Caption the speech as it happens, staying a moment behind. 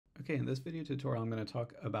Okay, in this video tutorial, I'm going to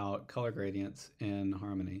talk about color gradients in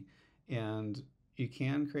Harmony. And you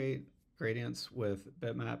can create gradients with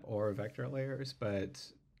bitmap or vector layers, but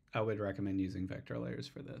I would recommend using vector layers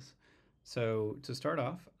for this. So to start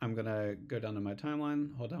off, I'm going to go down to my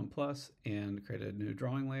timeline, hold down plus, and create a new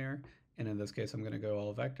drawing layer. And in this case, I'm going to go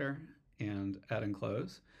all vector and add and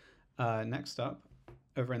close. Next up,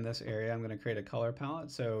 over in this area, I'm going to create a color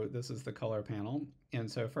palette. So this is the color panel. And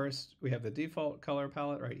so first we have the default color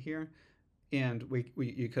palette right here. And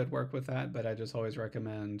you could work with that, but I just always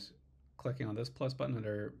recommend clicking on this plus button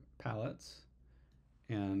under palettes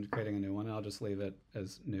and creating a new one. I'll just leave it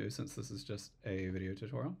as new since this is just a video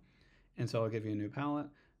tutorial. And so I'll give you a new palette.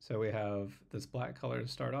 So we have this black color to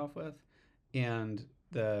start off with. And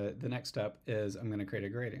the next step is I'm going to create a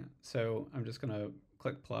gradient. So I'm just going to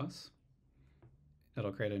click plus.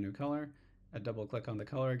 It'll create a new color. I double click on the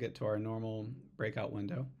color, get to our normal breakout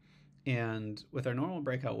window. And with our normal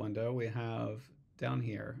breakout window, we have down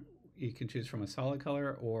here, you can choose from a solid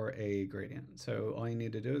color or a gradient. So all you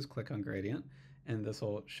need to do is click on gradient and this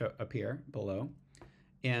will appear below.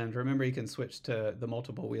 And remember, you can switch to the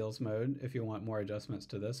multiple wheels mode if you want more adjustments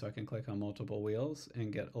to this. So I can click on multiple wheels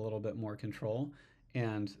and get a little bit more control.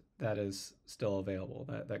 And that is still available,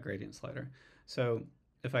 that gradient slider. So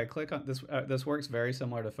if I click on this, this works very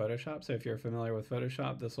similar to Photoshop. So if you're familiar with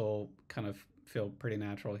Photoshop, this will kind of feel pretty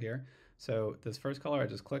natural here. So this first color, I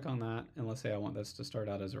just click on that, and let's say I want this to start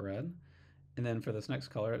out as a red. And then for this next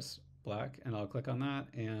color, it's black, and I'll click on that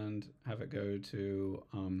and have it go to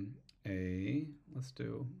let's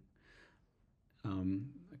do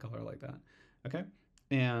a color like that. Okay,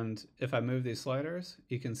 and if I move these sliders,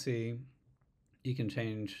 you can see you can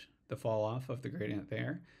change the fall off of the gradient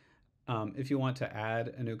there. If you want to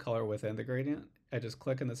add a new color within the gradient, I just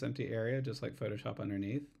click in this empty area, just like Photoshop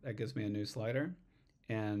underneath. That gives me a new slider,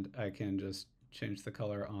 and I can just change the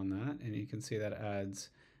color on that, and you can see that adds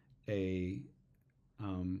a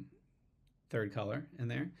third color in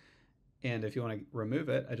there. And if you want to remove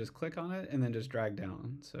it, I just click on it and then just drag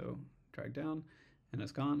down. So drag down, and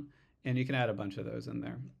it's gone. And you can add a bunch of those in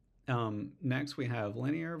there. Next we have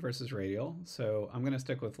linear versus radial. So I'm going to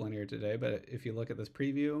stick with linear today, but if you look at this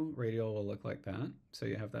preview, radial will look like that. So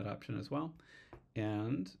you have that option as well.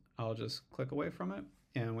 And I'll just click away from it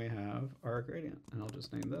and we have our gradient, and I'll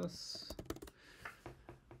just name this.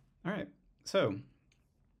 All right, so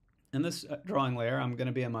in this drawing layer, I'm going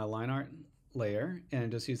to be in my line art layer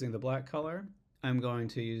and just using the black color. I'm going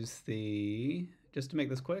to use just to make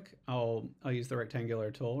this quick, I'll use the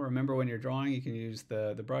rectangular tool. Remember, when you're drawing, you can use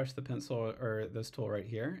the brush, the pencil, or this tool right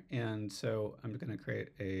here. And so I'm going to create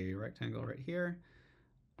a rectangle right here.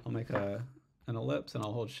 I'll make an ellipse, and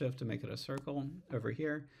I'll hold shift to make it a circle over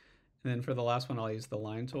here. And then for the last one, I'll use the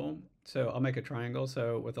line tool. So I'll make a triangle.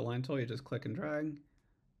 So with the line tool, you just click and drag.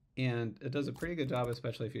 And it does a pretty good job,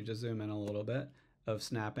 especially if you just zoom in a little bit, of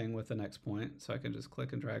snapping with the next point. So I can just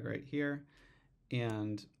click and drag right here.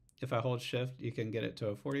 And if I hold shift, you can get it to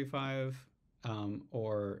a 45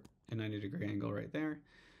 or a 90-degree angle right there.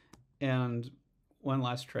 And one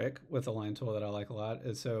last trick with the line tool that I like a lot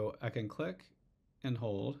is so I can click and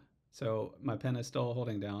hold. So my pen is still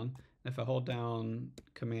holding down. If I hold down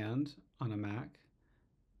Command on a Mac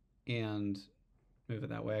and move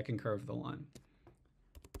it that way, I can curve the line.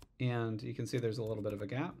 And you can see there's a little bit of a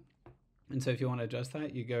gap. And so if you want to adjust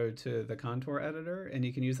that, you go to the contour editor, and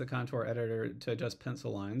you can use the contour editor to adjust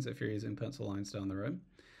pencil lines if you're using pencil lines down the road.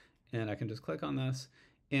 And I can just click on this.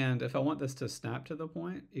 And if I want this to snap to the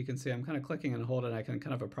point, you can see I'm kind of clicking and holding. I can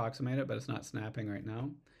kind of approximate it, but it's not snapping right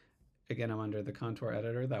now. Again, I'm under the contour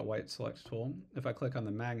editor, that white select tool. If I click on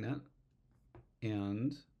the magnet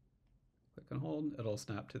and click and hold, it'll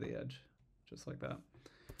snap to the edge, just like that.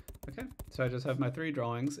 Okay, so I just have my 3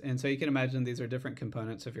 drawings, and so you can imagine these are different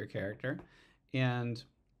components of your character. And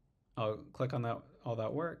I'll click on all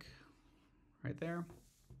that work right there,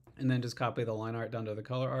 and then just copy the line art down to the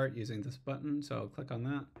color art using this button. So I'll click on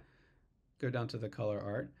that, go down to the color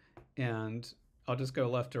art, and I'll just go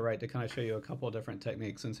left to right to kind of show you a couple of different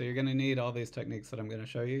techniques. And so you're going to need all these techniques that I'm going to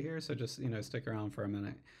show you here, so just stick around for a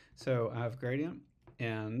minute. So I have gradient,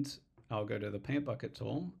 and I'll go to the paint bucket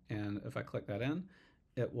tool, and if I click that in,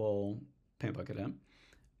 it will paint bucket in.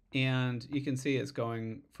 And you can see it's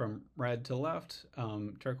going from red to left,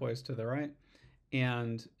 turquoise to the right.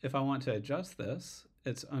 And if I want to adjust this,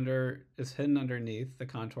 it's hidden underneath the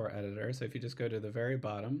contour editor. So if you just go to the very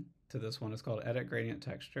bottom to this one, it's called Edit Gradient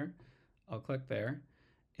Texture. I'll click there.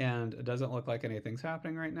 And it doesn't look like anything's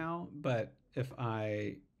happening right now, but if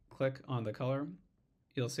I click on the color,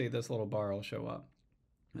 you'll see this little bar will show up.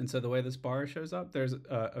 And so the way this bar shows up, there's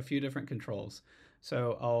a few different controls.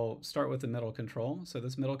 So I'll start with the middle control. So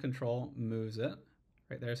this middle control moves it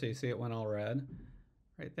right there. So you see it went all red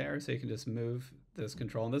right there. So you can just move this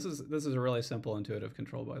control. And this is a really simple intuitive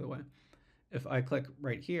control, by the way. If I click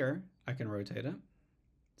right here, I can rotate it.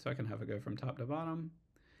 So I can have it go from top to bottom.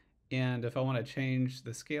 And if I want to change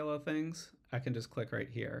the scale of things, I can just click right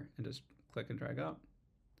here and just click and drag up,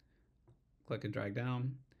 click and drag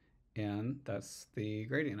down, and that's the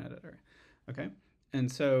gradient editor. Okay, and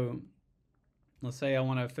so let's say I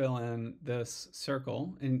want to fill in this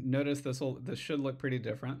circle, and notice this should look pretty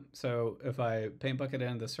different. So if I paint bucket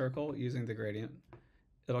in the circle using the gradient,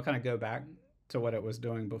 it'll kind of go back to what it was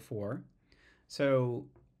doing before. So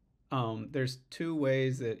there's two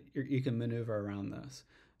ways that you can maneuver around this.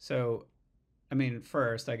 So, I mean,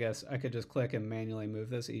 first, I guess I could just click and manually move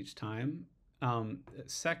this each time.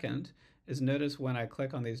 Second is notice when I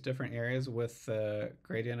click on these different areas with the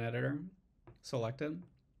gradient editor selected,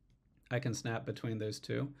 I can snap between those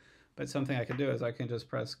two. But something I can do is I can just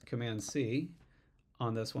press Command C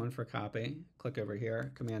on this one for copy, click over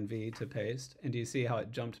here, Command V to paste, and do you see how it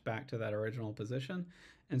jumped back to that original position?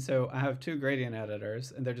 And so I have two gradient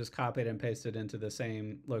editors, and they're just copied and pasted into the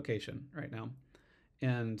same location right now.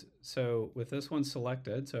 And so with this one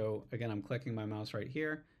selected, so again, I'm clicking my mouse right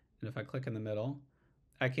here, and if I click in the middle,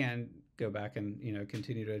 I can go back and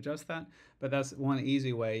continue to adjust that. But that's one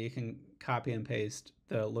easy way you can copy and paste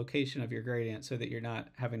the location of your gradient so that you're not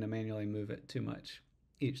having to manually move it too much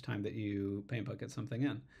each time that you paint bucket something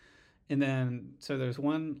in. And then, so there's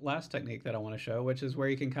one last technique that I want to show, which is where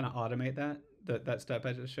you can kind of automate that step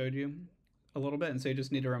I just showed you a little bit. And so you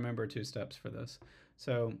just need to remember two steps for this.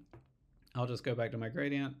 So I'll just go back to my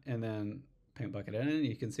gradient and then paint bucket in, and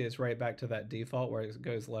you can see it's right back to that default where it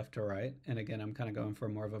goes left to right. And again, I'm kind of going for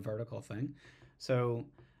more of a vertical thing. So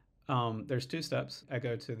there's two steps. I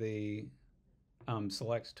go to the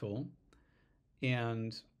select tool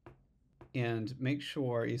and make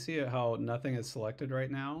sure you see how nothing is selected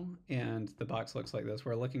right now and the box looks like this.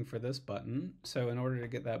 We're looking for this button. So in order to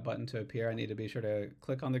get that button to appear, I need to be sure to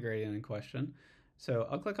click on the gradient in question. So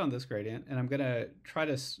I'll click on this gradient, and I'm going to try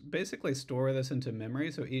to basically store this into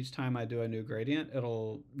memory. So each time I do a new gradient,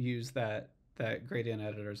 it'll use that gradient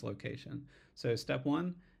editor's location. So step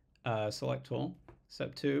one, select tool.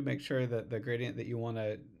 Step two, make sure that the gradient that you want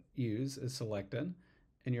to use is selected.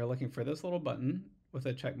 And you're looking for this little button with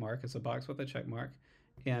a check mark. It's a box with a check mark.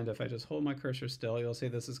 And if I just hold my cursor still, you'll see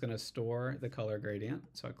this is going to store the color gradient.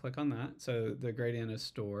 So I click on that. So the gradient is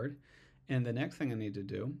stored. And the next thing I need to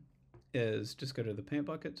do is just go to the paint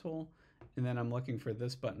bucket tool, and then I'm looking for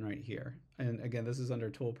this button right here. And again, this is under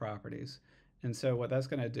tool properties. And so what that's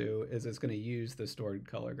going to do is it's going to use the stored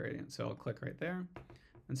color gradient. So I'll click right there.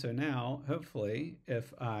 And so now, hopefully,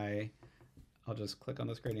 if I'll just click on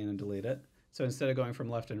this gradient and delete it. So instead of going from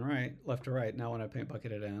left to right, now when I paint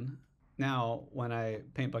bucket it in, now when I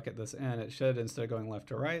paint bucket this in, it should, instead of going left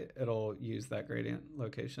to right, it'll use that gradient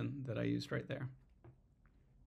location that I used right there.